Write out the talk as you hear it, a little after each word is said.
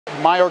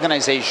my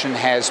organization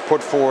has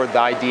put forward the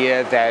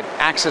idea that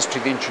access to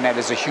the internet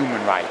is a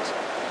human right.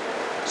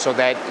 So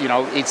that,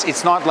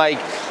 it's not like,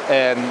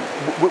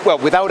 well,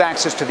 without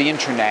access to the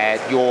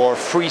internet, your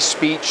free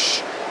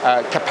speech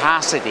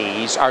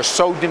capacities are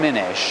so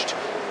diminished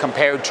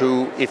compared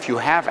to if you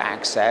have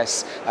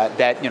access,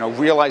 that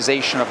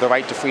realization of the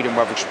right to freedom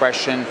of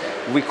expression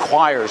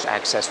requires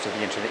access to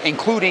the internet,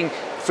 including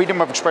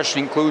freedom of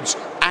expression includes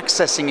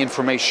accessing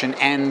information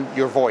and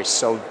your voice,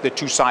 so the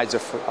two sides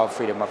of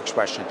freedom of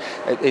expression.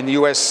 In the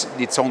US,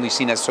 it's only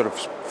seen as sort of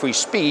free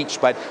speech,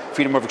 but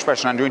freedom of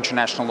expression under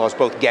international law is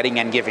both getting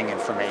and giving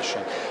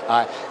information.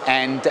 The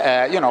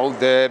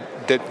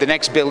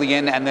next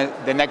billion and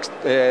the next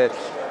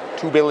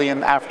 2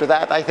 billion after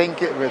that, I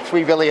think, with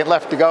 3 billion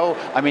left to go.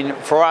 I mean,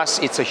 for us,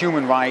 it's a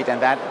human right,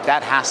 and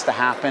that has to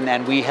happen.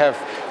 And we have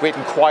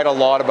written quite a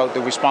lot about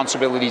the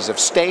responsibilities of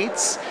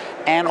states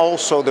and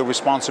also the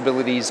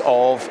responsibilities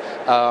of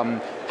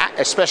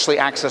especially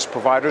access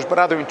providers, but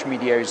other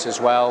intermediaries as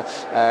well,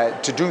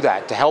 to do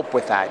that, to help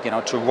with that,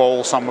 to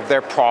roll some of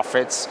their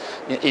profits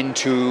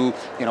into,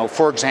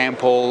 for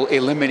example,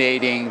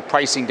 eliminating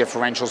pricing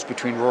differentials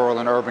between rural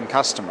and urban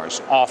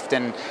customers.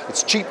 Often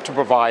it's cheap to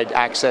provide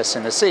access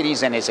in the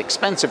cities and it's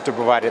expensive to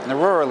provide it in the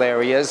rural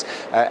areas,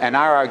 and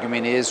our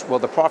argument is, well,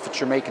 the profits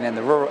you're making in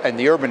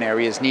the urban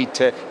areas need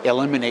to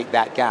eliminate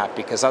that gap,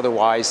 because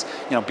otherwise,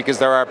 because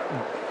there are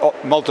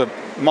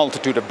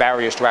multitude of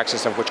barriers to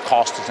access, of which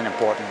cost is an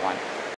important one.